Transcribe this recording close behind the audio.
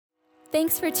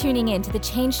Thanks for tuning in to the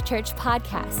Change Church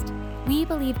podcast. We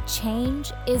believe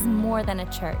change is more than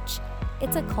a church.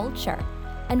 It's a culture,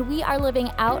 and we are living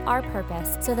out our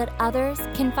purpose so that others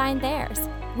can find theirs.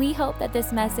 We hope that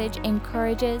this message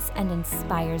encourages and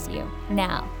inspires you.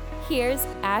 Now, here's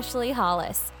Ashley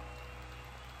Hollis.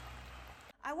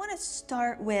 I want to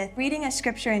start with reading a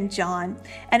scripture in John,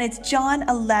 and it's John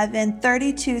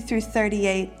 11:32 through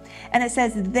 38. And it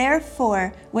says,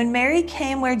 "Therefore, when Mary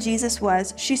came where Jesus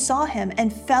was, she saw him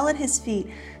and fell at his feet,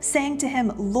 saying to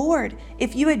him, 'Lord,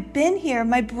 if you had been here,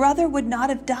 my brother would not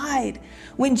have died.'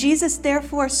 When Jesus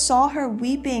therefore saw her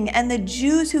weeping, and the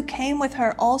Jews who came with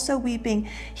her also weeping,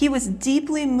 he was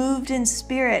deeply moved in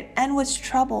spirit and was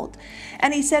troubled.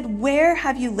 And he said, 'Where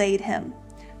have you laid him?'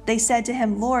 They said to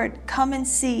him, 'Lord, come and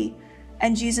see.'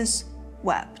 And Jesus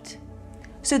wept."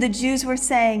 So the Jews were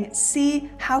saying,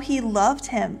 "See how he loved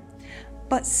him."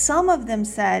 But some of them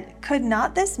said, "Could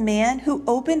not this man who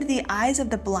opened the eyes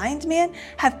of the blind man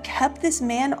have kept this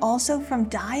man also from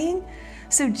dying?"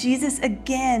 So Jesus,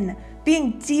 again,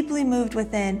 being deeply moved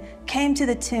within, came to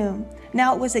the tomb.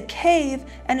 Now it was a cave,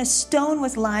 and a stone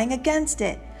was lying against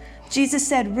it. Jesus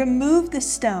said, "Remove the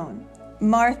stone."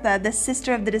 Martha, the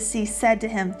sister of the deceased, said to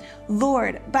him,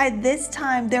 "Lord, by this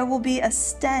time there will be a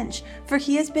stench, for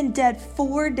he has been dead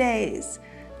 4 days."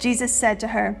 Jesus said to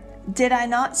her, "Did I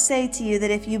not say to you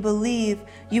that if you believe,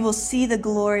 you will see the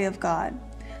glory of God?"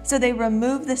 So they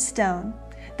removed the stone.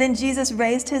 Then Jesus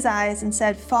raised his eyes and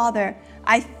said, "Father,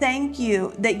 I thank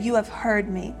you that you have heard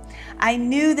me. I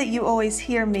knew that you always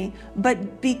hear me,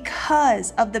 but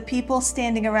because of the people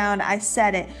standing around, I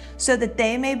said it, so that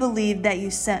they may believe that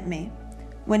you sent me."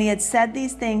 When he had said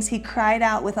these things, he cried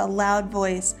out with a loud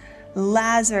voice,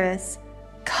 "Lazarus,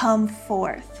 come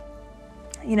forth."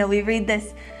 You know, we read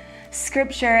this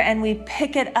scripture and we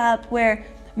pick it up where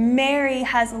Mary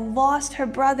has lost her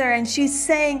brother, and she's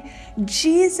saying,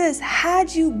 "Jesus,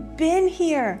 had you been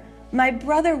here, my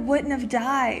brother wouldn't have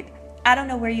died." I don't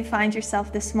know where you find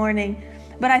yourself this morning,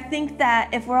 but I think that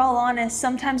if we're all honest,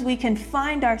 sometimes we can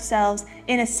find ourselves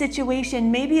in a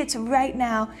situation, maybe it's right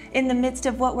now in the midst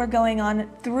of what we're going on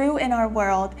through in our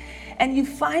world, and you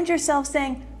find yourself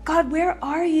saying, "God, where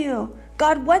are you?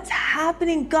 God, what's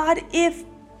happening? God, if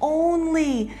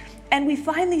only." And we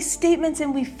find these statements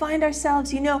and we find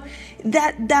ourselves,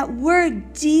 that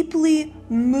word deeply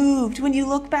moved. When you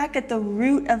look back at the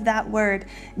root of that word,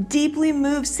 deeply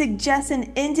moved suggests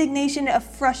an indignation, a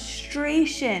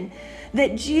frustration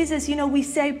that Jesus, we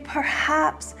say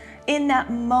perhaps in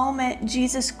that moment,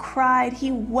 Jesus cried.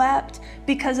 He wept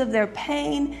because of their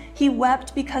pain. He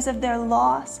wept because of their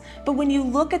loss. But when you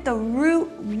look at the root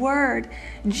word,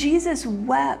 Jesus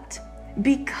wept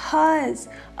because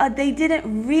they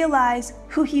didn't realize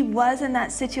who he was in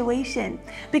that situation.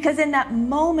 Because in that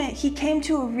moment, he came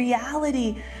to a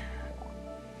reality.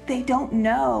 They don't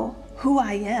know who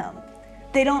I am.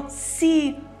 They don't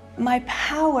see my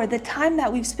power, the time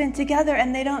that we've spent together,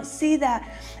 and they don't see that.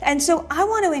 And so I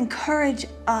want to encourage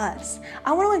us.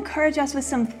 I want to encourage us with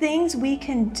some things we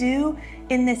can do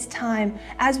in this time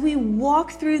as we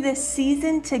walk through this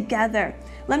season together.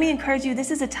 Let me encourage you, this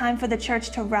is a time for the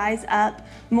church to rise up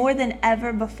more than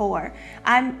ever before.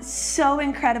 I'm so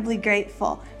incredibly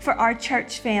grateful for our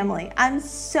church family. I'm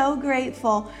so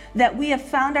grateful that we have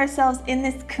found ourselves in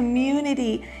this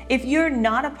community. If you're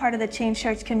not a part of the Change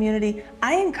Church community,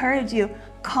 I encourage you,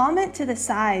 comment to the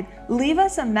side, leave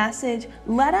us a message,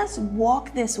 let us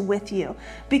walk this with you,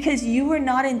 because you were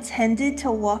not intended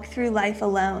to walk through life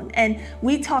alone. And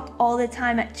we talk all the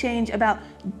time at Change about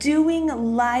doing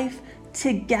life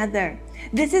together.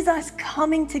 This is us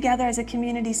coming together as a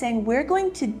community saying, we're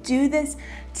going to do this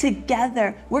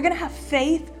together. We're going to have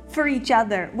faith for each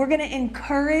other. We're going to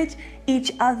encourage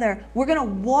each other. We're going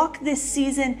to walk this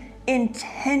season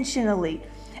intentionally.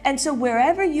 And so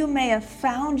wherever you may have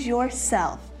found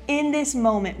yourself in this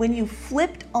moment, when you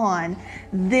flipped on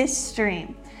this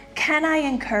stream, can I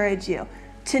encourage you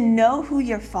to know who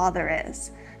your Father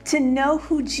is, to know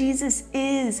who Jesus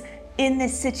is in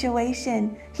this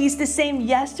situation. He's the same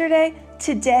yesterday,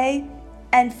 today,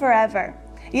 and forever.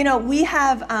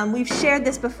 We've shared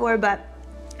this before, but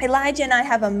Elijah and I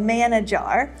have a manna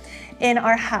jar in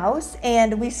our house,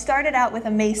 and we started out with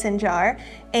a mason jar,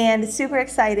 and super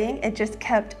exciting. It just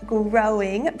kept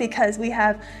growing because we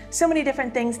have so many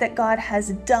different things that God has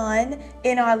done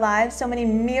in our lives, so many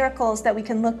miracles that we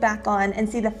can look back on and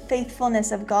see the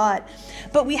faithfulness of God.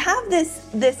 But we have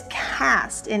this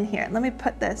cast in here. Let me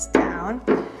put this down.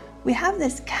 We have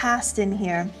this cast in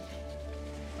here,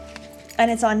 and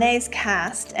it's Anee's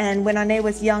cast. And when Anee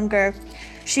was younger,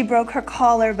 she broke her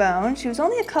collarbone. She was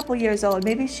only a couple years old.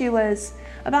 Maybe she was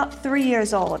about 3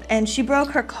 years old, and she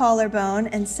broke her collarbone,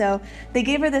 and so they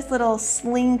gave her this little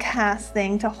sling cast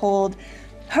thing to hold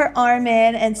her arm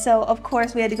in. And so of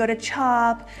course we had to go to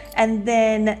CHOP, and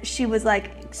then she was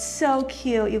like so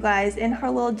cute, you guys, in her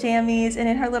little jammies and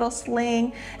in her little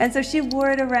sling. And so she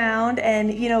wore it around, and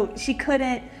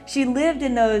she lived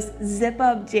in those zip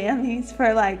up jammies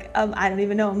for like I don't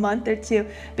even know, a month or two,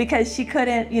 because she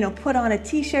couldn't put on a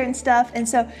t-shirt and stuff. And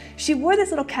so she wore this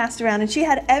little cast around, and she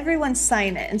had everyone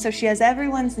sign it. And so she has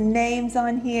everyone's names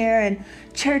on here, and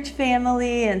church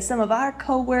family and some of our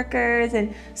co-workers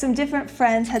and some different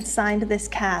friends had signed this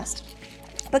cast.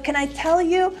 But can I tell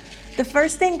you, the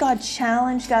first thing God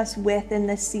challenged us with in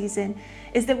this season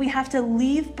is that we have to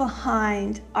leave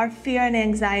behind our fear and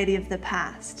anxiety of the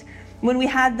past. When we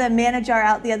had the manna jar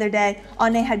out the other day,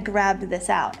 Anne had grabbed this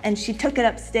out and she took it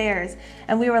upstairs,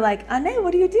 and we were like, Anne,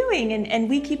 what are you doing? And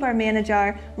we keep our manna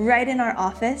jar right in our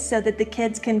office so that the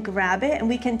kids can grab it and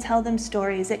we can tell them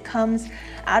stories. It comes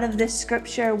out of this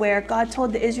scripture where God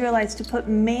told the Israelites to put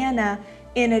manna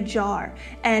in a jar.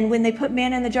 And when they put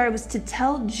manna in the jar, it was to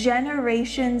tell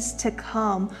generations to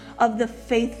come of the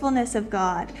faithfulness of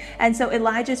God. And so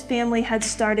Elijah's family had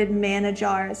started manna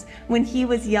jars when he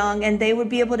was young, and they would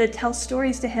be able to tell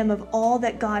stories to him of all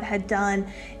that God had done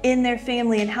in their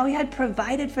family and how he had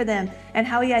provided for them and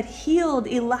how he had healed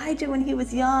Elijah when he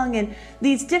was young, and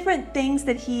these different things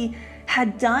that he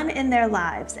had done in their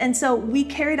lives. And so we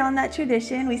carried on that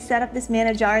tradition. We set up this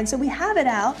manna jar, and so we have it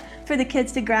out for the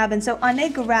kids to grab. And so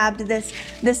Anne grabbed this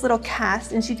little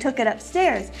cast and she took it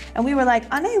upstairs. And we were like,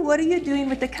 Anne, what are you doing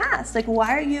with the cast? Like,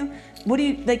 you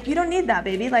don't need that,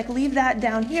 baby. Like, leave that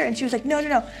down here. And she was like,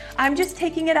 no, I'm just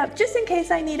taking it up just in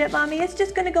case I need it, Mommy. It's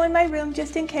just gonna go in my room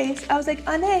just in case. I was like,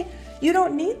 Anne, you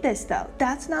don't need this though.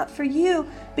 That's not for you,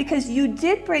 because you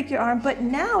did break your arm, but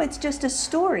now it's just a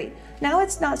story. Now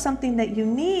it's not something that you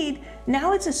need.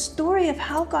 Now it's a story of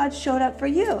how God showed up for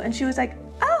you. And she was like,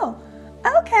 oh,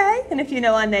 okay. And if you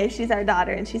know Anne, she's our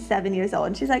daughter and she's 7 years old.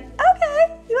 And she's like,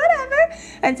 okay, whatever.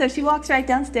 And so she walks right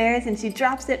downstairs and she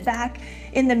drops it back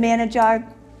in the manna jar.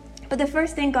 But the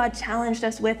first thing God challenged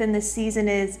us with in this season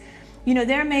is,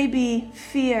 there may be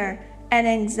fear and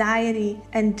anxiety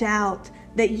and doubt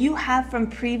that you have from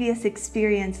previous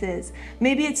experiences.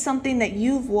 Maybe it's something that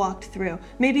you've walked through.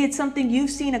 Maybe it's something you've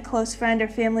seen a close friend or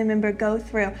family member go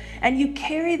through. And you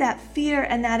carry that fear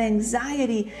and that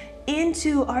anxiety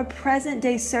into our present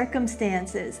day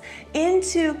circumstances,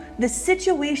 into the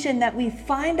situation that we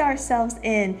find ourselves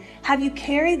in. Have you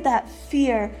carried that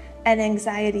fear and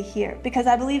anxiety here? Because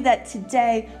I believe that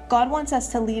today God wants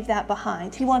us to leave that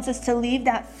behind. He wants us to leave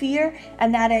that fear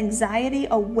and that anxiety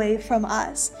away from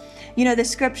us. The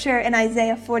scripture in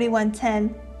Isaiah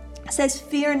 41:10 says,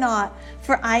 "Fear not,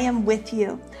 for I am with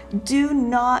you. Do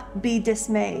not be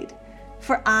dismayed,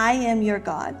 for I am your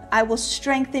God. I will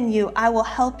strengthen you. I will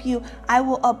help you. I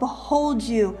will uphold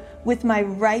you with my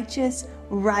righteous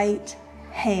right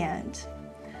hand."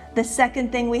 The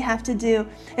second thing we have to do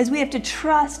is we have to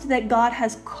trust that God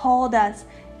has called us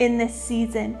in this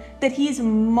season, that He's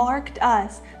marked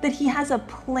us, that He has a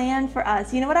plan for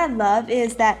us. What I love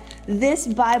is that this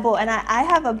Bible, and I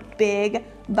have a big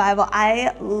Bible.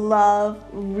 I love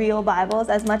real Bibles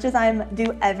as much as I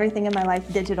do everything in my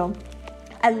life digital.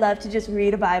 I love to just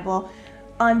read a Bible,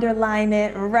 underline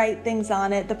it, write things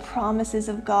on it, the promises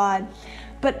of God.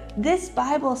 But this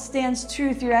Bible stands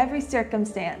true through every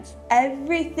circumstance.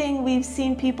 Everything we've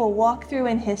seen people walk through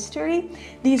in history,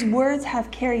 these words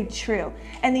have carried true.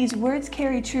 And these words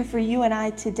carry true for you and I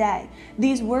today.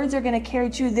 These words are going to carry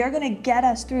true. They're going to get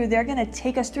us through. They're going to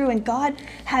take us through. And God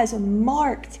has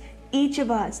marked each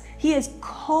of us. He has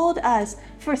called us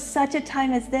for such a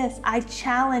time as this. I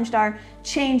challenged our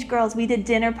Change girls. We did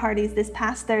dinner parties this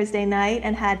past Thursday night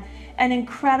and had an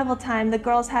incredible time. The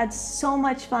girls had so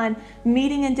much fun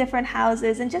meeting in different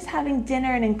houses and just having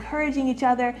dinner and encouraging each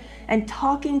other and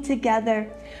talking together.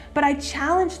 But I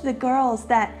challenged the girls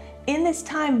that in this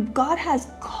time, God has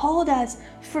called us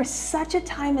for such a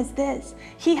time as this.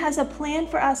 He has a plan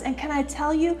for us. And can I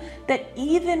tell you that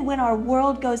even when our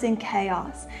world goes in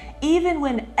chaos, even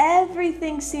when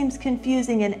everything seems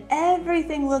confusing and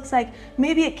everything looks like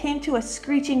maybe it came to a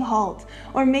screeching halt,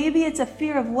 or maybe it's a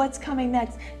fear of what's coming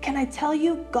next, can I tell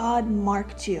you, God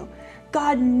marked you.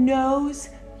 God knows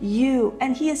you,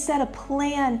 and He has set a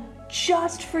plan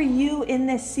just for you in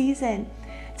this season.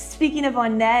 Speaking of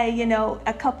Anne, I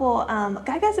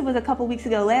guess it was a couple weeks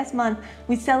ago, last month,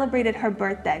 we celebrated her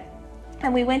birthday.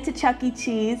 and we went to Chuck E.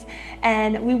 Cheese,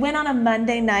 and we went on a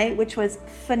Monday night, which was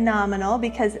phenomenal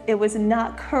because it was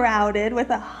not crowded with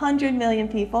 100 million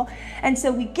people. And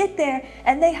so we get there,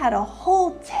 and they had a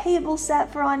whole table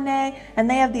set for Ane, and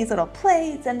they have these little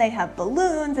plates, and they have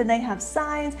balloons, and they have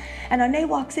signs. And Ane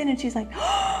walks in, and she's like,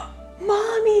 "Oh,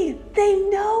 Mommy, they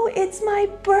know it's my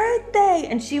birthday."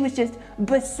 And she was just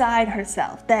beside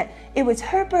herself that it was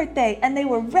her birthday, and they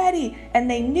were ready, and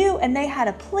they knew, and they had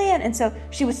a plan. And so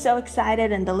she was so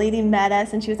excited, and the lady met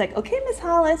us, and she was like, "Okay, Miss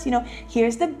Hollis,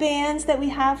 here's the bands that we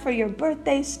have for your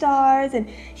birthday stars, and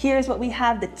here's what we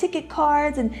have, the ticket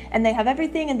cards, and they have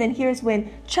everything, and then here's when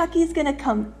Chucky's gonna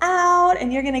come out,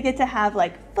 and you're gonna get to have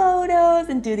like photos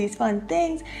and do these fun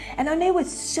things." And Ane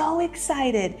was so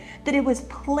excited that it was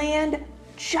planned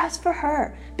just for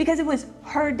her because it was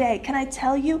her day. Can I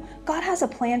tell you, God has a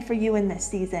plan for you in this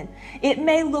season. It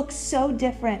may look so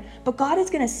different, but God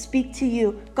is going to speak to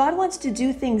you. God wants to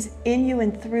do things in you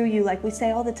and through you, like we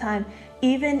say all the time.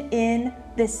 Even in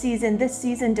this season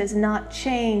does not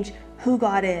change who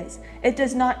God is. It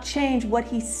does not change what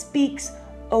He speaks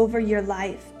over your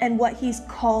life and what He's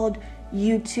called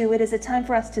you to. It is a time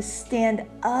for us to stand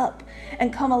up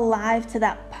and come alive to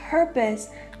that purpose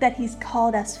that He's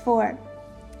called us for.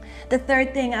 The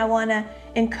third thing I want to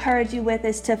encourage you with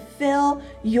is to fill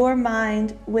your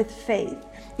mind with faith.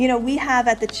 We have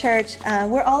at the church,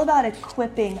 we're all about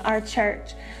equipping our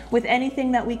church with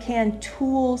anything that we can,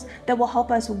 tools that will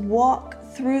help us walk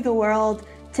through the world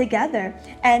together.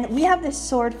 And we have this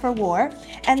Sword for War.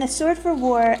 And the Sword for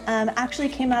War actually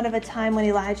came out of a time when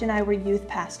Elijah and I were youth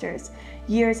pastors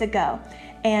years ago.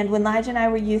 And when Elijah and I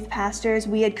were youth pastors,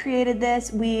 we had created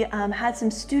this. We had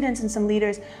some students and some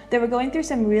leaders that were going through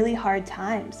some really hard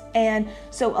times. And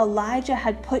so Elijah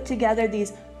had put together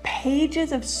these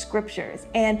pages of scriptures.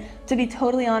 And to be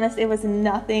totally honest, it was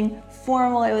nothing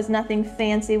formal. It was nothing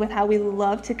fancy with how we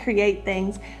love to create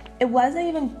things. It wasn't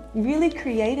even really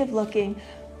creative looking,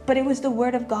 but it was the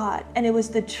Word of God. And it was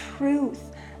the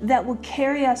truth that would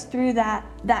carry us through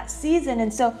that season.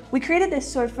 And so we created this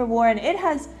Sword for War, and it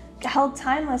has held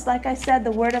timeless. Like I said,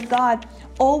 the Word of God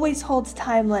always holds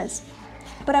timeless.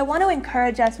 But I want to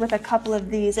encourage us with a couple of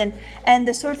these. And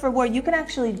the Sword for War, you can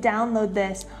actually download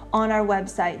this on our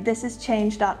website,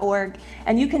 thisischange.org.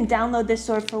 And you can download this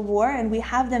Sword for War, and we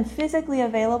have them physically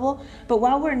available. But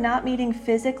while we're not meeting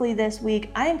physically this week,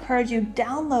 I encourage you,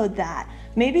 download that.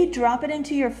 Maybe drop it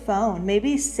into your phone.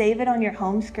 Maybe save it on your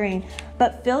home screen.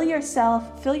 But fill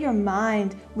your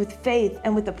mind with faith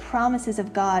and with the promises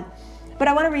of God. But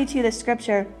I want to read to you the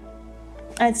scripture.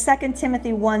 And it's 2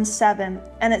 Timothy 1:7.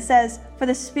 And it says, "For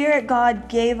the Spirit God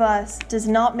gave us does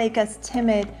not make us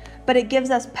timid, but it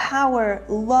gives us power,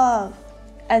 love,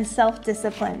 and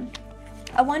self-discipline."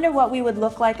 I wonder what we would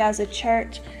look like as a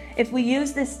church if we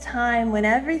use this time when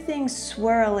everything's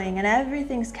swirling and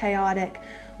everything's chaotic.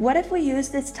 What if we use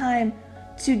this time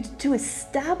to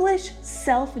establish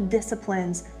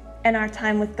self-disciplines in our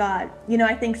time with God?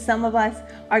 I think some of us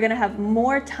are going to have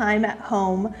more time at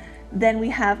home than we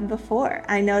have before.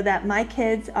 I know that my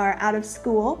kids are out of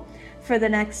school for the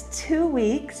next 2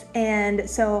 weeks, and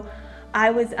so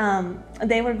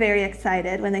they were very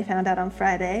excited when they found out on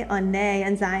Friday. Ane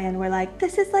and Zion were like,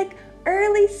 "This is like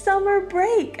early summer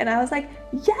break," and I was like,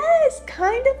 "Yes,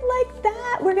 kind of like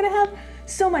that. We're gonna have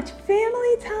so much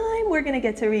family time. We're gonna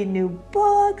get to read new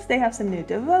books. They have some new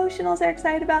devotionals they're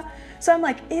excited about." So I'm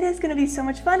like, it is gonna be so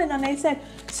much fun. And Ane said,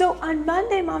 "So on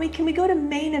Monday, Mommy, can we go to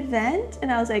main event?"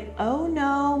 And I was like, "Oh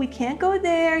no, we can't go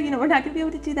there. We're not gonna be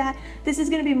able to do that. This is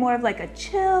gonna be more of like a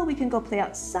chill. We can go play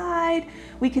outside.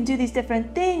 We can do these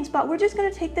different things, but we're just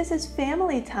gonna take this as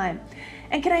family time."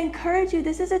 And can I encourage you,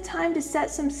 this is a time to set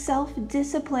some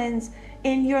self-disciplines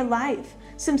in your life.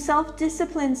 Some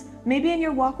self-disciplines, maybe in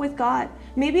your walk with God,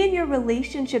 maybe in your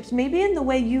relationships, maybe in the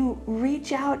way you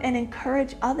reach out and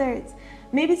encourage others,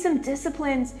 maybe some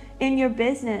disciplines in your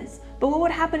business. But what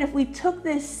would happen if we took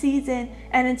this season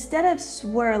and instead of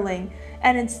swirling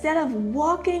and instead of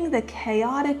walking the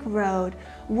chaotic road,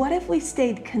 what if we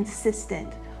stayed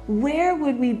consistent? Where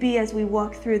would we be as we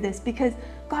walk through this? Because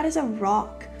God is a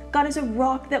rock. God is a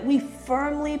rock that we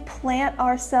firmly plant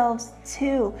ourselves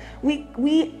to.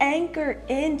 We anchor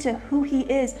into who He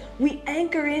is. We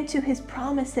anchor into His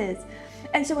promises.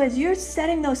 And so as you're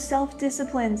setting those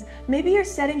self-disciplines, maybe you're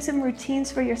setting some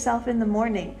routines for yourself in the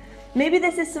morning. Maybe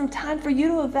this is some time for you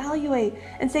to evaluate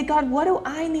and say, "God, what do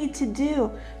I need to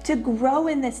do to grow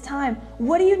in this time?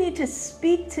 What do you need to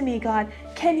speak to me, God?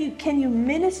 Can you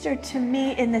minister to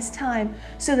me in this time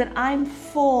so that I'm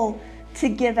full to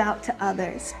give out to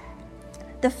others?"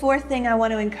 The fourth thing I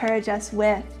want to encourage us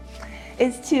with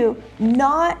is to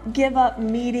not give up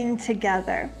meeting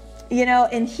together. You know,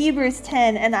 in Hebrews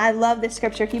 10, and I love this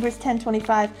scripture, Hebrews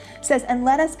 10:25 says, "And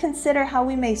let us consider how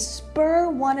we may spur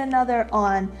one another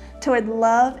on toward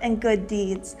love and good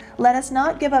deeds. Let us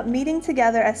not give up meeting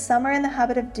together as some are in the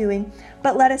habit of doing,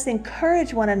 but let us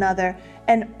encourage one another,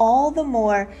 and all the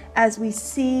more as we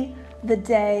see the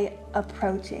day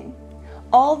approaching."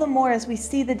 All the more as we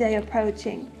see the day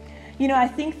approaching. You know, I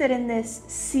think that in this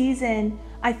season,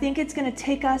 I think it's going to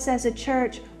take us as a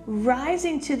church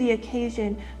rising to the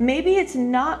occasion. Maybe it's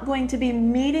not going to be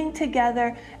meeting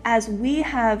together as we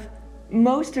have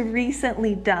most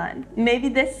recently done. Maybe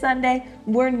this Sunday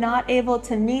we're not able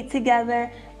to meet together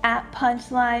at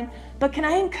Punchline, but can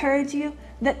I encourage you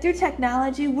that through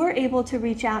technology we're able to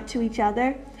reach out to each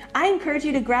other? I encourage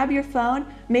you to grab your phone.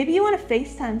 Maybe you want to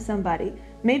FaceTime somebody.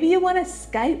 Maybe you want to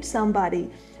Skype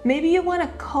somebody. Maybe you want to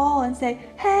call and say,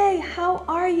 "Hey, how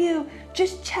are you?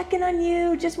 Just checking on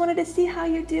you. Just wanted to see how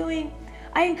you're doing."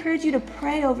 I encourage you to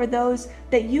pray over those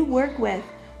that you work with.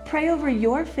 Pray over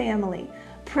your family.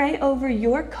 Pray over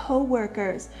your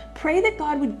coworkers. Pray that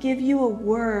God would give you a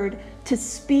word to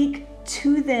speak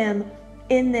to them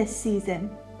in this season.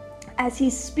 As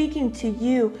He's speaking to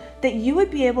you, that you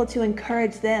would be able to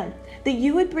encourage them, that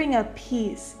you would bring a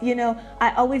peace. You know,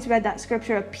 I always read that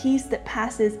scripture, a peace that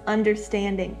passes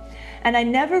understanding. And I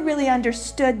never really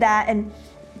understood that.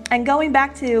 And going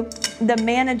back to the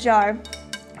manna jar,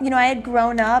 you know, I had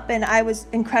grown up and I was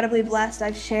incredibly blessed.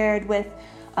 I've shared with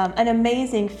an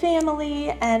amazing family,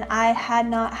 and I had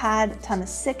not had a ton of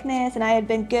sickness, and I had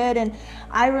been good. And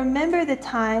I remember the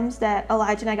times that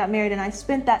Elijah and I got married, and I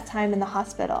spent that time in the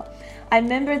hospital. I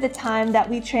remember the time that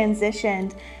we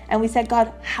transitioned and we said,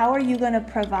 "God, how are you going to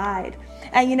provide?"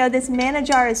 And you know, this manna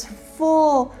jar is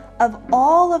full of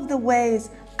all of the ways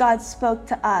God spoke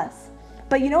to us.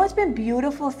 But you know what's been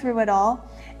beautiful through it all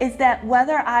is that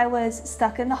whether I was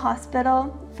stuck in the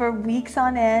hospital for weeks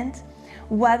on end,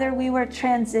 whether we were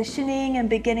transitioning and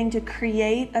beginning to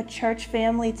create a church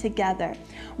family together,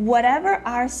 whatever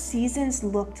our seasons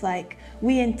looked like,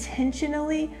 we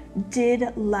intentionally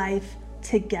did life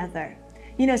together.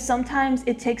 You know, sometimes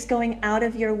it takes going out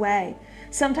of your way.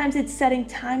 Sometimes it's setting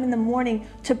time in the morning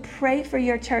to pray for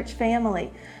your church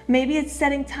family. Maybe it's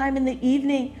setting time in the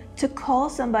evening to call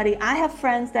somebody. I have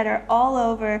friends that are all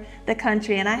over the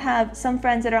country, and I have some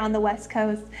friends that are on the West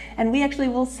Coast, and we actually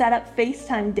will set up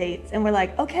FaceTime dates, and we're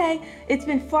like, "Okay, it's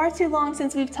been far too long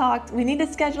since we've talked. We need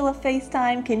to schedule a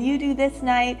FaceTime. Can you do this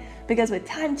night?" Because with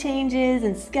time changes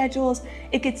and schedules,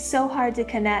 it gets so hard to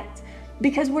connect.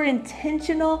 Because we're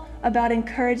intentional about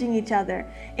encouraging each other,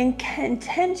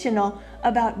 intentional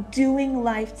about doing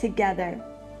life together.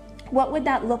 What would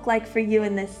that look like for you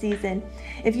in this season?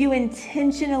 If you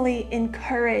intentionally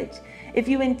encourage, if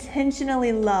you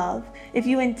intentionally love, if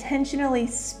you intentionally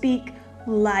speak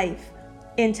life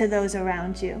into those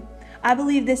around you. I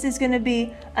believe this is going to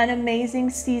be an amazing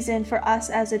season for us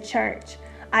as a church.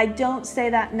 I don't say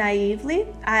that naively.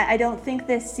 I don't think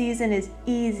this season is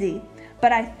easy,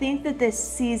 but I think that this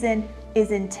season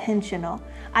is intentional.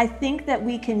 I think that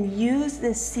we can use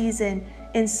this season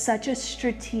in such a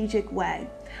strategic way.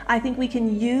 I think we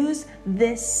can use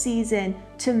this season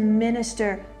to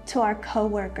minister to our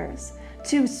coworkers,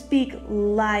 to speak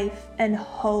life and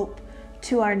hope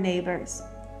to our neighbors.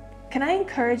 Can I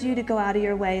encourage you to go out of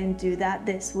your way and do that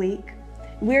this week?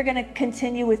 We're going to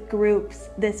continue with groups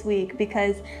this week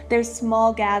because there's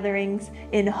small gatherings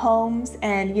in homes,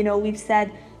 and you know, we've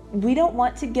said we don't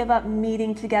want to give up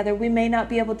meeting together. We may not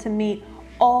be able to meet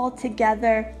all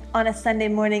together on a Sunday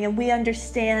morning, and we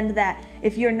understand that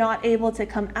if you're not able to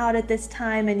come out at this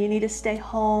time and you need to stay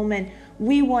home, and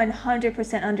we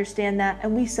 100% understand that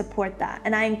and we support that.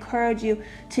 And I encourage you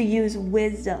to use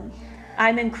wisdom.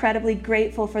 I'm incredibly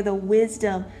grateful for the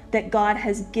wisdom that God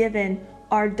has given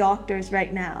our doctors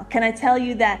right now. Can I tell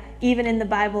you that even in the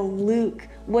Bible, Luke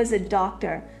was a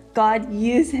doctor. God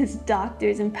uses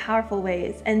doctors in powerful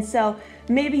ways. And so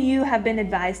maybe you have been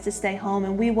advised to stay home,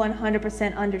 and we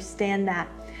 100% understand that.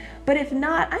 But if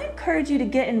not, I encourage you to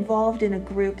get involved in a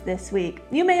group this week.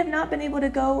 You may have not been able to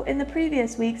go in the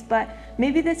previous weeks, but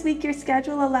maybe this week your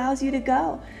schedule allows you to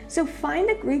go. So find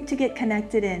a group to get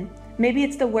connected in. Maybe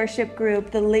it's the worship group,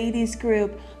 the ladies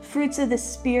group, fruits of the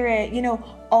spirit, you know,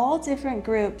 all different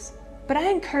groups. But I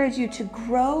encourage you to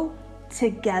grow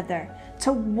together,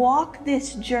 to walk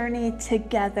this journey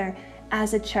together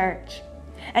as a church.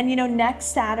 And you know, next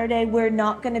Saturday, we're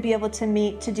not going to be able to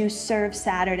meet to do Serve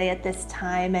Saturday at this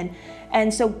time.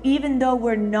 And so even though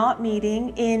we're not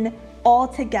meeting in all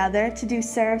together to do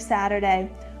Serve Saturday,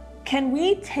 can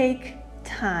we take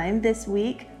time this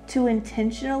week to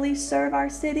intentionally serve our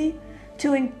city,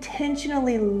 to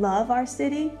intentionally love our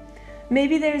city?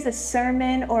 Maybe there's a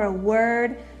sermon or a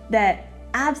word that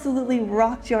absolutely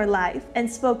rocked your life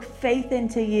and spoke faith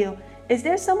into you. Is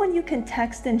there someone you can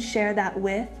text and share that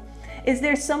with? Is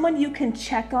there someone you can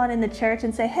check on in the church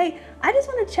and say, hey, I just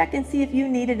want to check and see if you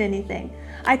needed anything?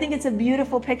 I think it's a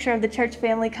beautiful picture of the church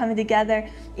family coming together.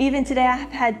 Even today, I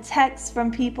have had texts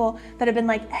from people that have been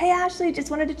like, hey, Ashley,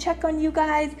 just wanted to check on you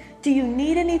guys. Do you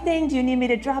need anything? Do you need me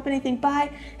to drop anything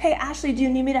by? Hey, Ashley, do you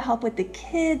need me to help with the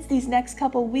kids these next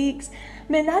couple weeks?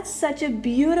 Man, that's such a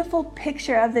beautiful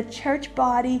picture of the church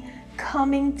body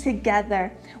coming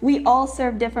together. We all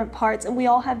serve different parts and we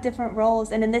all have different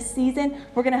roles. And in this season,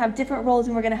 we're going to have different roles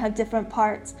and we're going to have different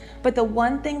parts. But the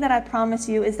one thing that I promise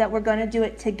you is that we're going to do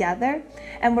it together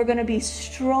and we're going to be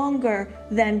stronger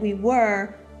than we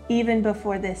were even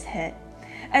before this hit.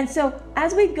 And so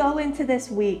as we go into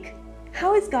this week,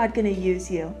 how is God going to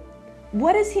use you?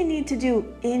 What does He need to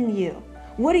do in you?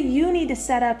 What do you need to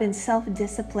set up in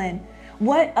self-discipline?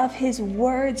 What of His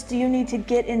words do you need to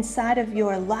get inside of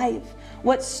your life?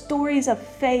 What stories of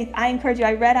faith? I encourage you,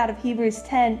 I read out of Hebrews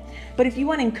 10, but if you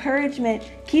want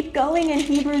encouragement, keep going in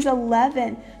Hebrews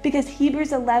 11, because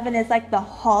Hebrews 11 is like the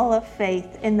hall of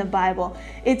faith in the Bible.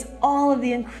 It's all of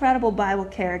the incredible Bible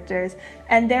characters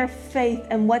and their faith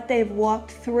and what they've walked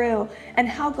through and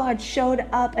how God showed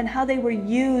up and how they were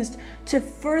used to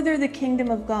further the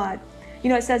kingdom of God. You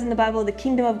know, it says in the Bible, the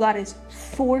kingdom of God is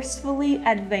forcefully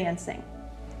advancing,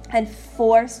 and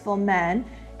forceful men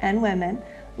and women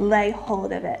lay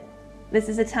hold of it. This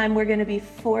is a time we're going to be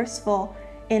forceful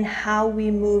in how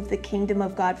we move the kingdom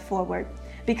of God forward,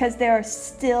 because there are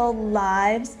still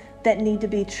lives that need to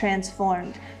be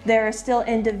transformed. There are still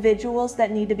individuals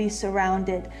that need to be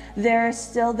surrounded. There are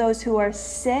still those who are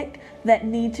sick that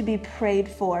need to be prayed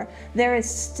for. There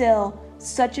is still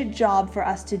such a job for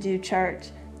us to do,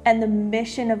 church. And the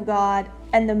mission of God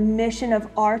and the mission of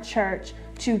our church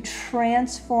to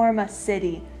transform a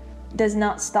city does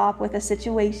not stop with a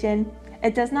situation.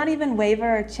 It does not even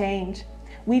waver or change.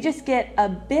 We just get a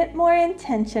bit more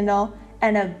intentional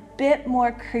and a bit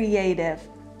more creative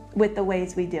with the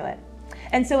ways we do it.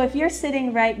 And so if you're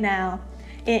sitting right now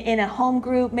in a home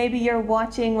group, maybe you're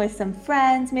watching with some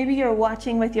friends, maybe you're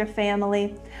watching with your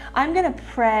family, I'm going to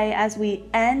pray as we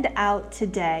end out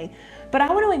today. But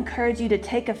I want to encourage you to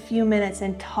take a few minutes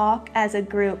and talk as a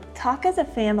group, talk as a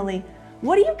family.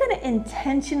 What are you going to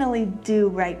intentionally do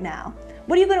right now?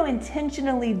 What are you going to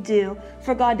intentionally do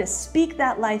for God to speak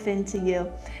that life into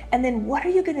you? And then what are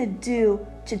you going to do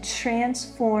to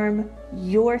transform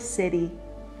your city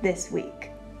this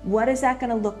week? What is that going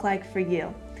to look like for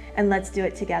you? And let's do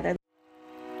it together.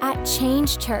 At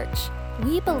Change Church,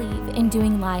 we believe in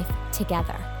doing life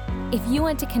together. If you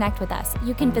want to connect with us,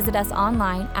 you can visit us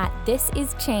online at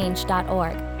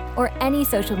thisischange.org or any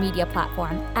social media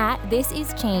platform at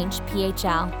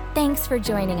thisischangephl. Thanks for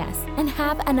joining us and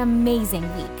have an amazing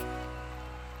week.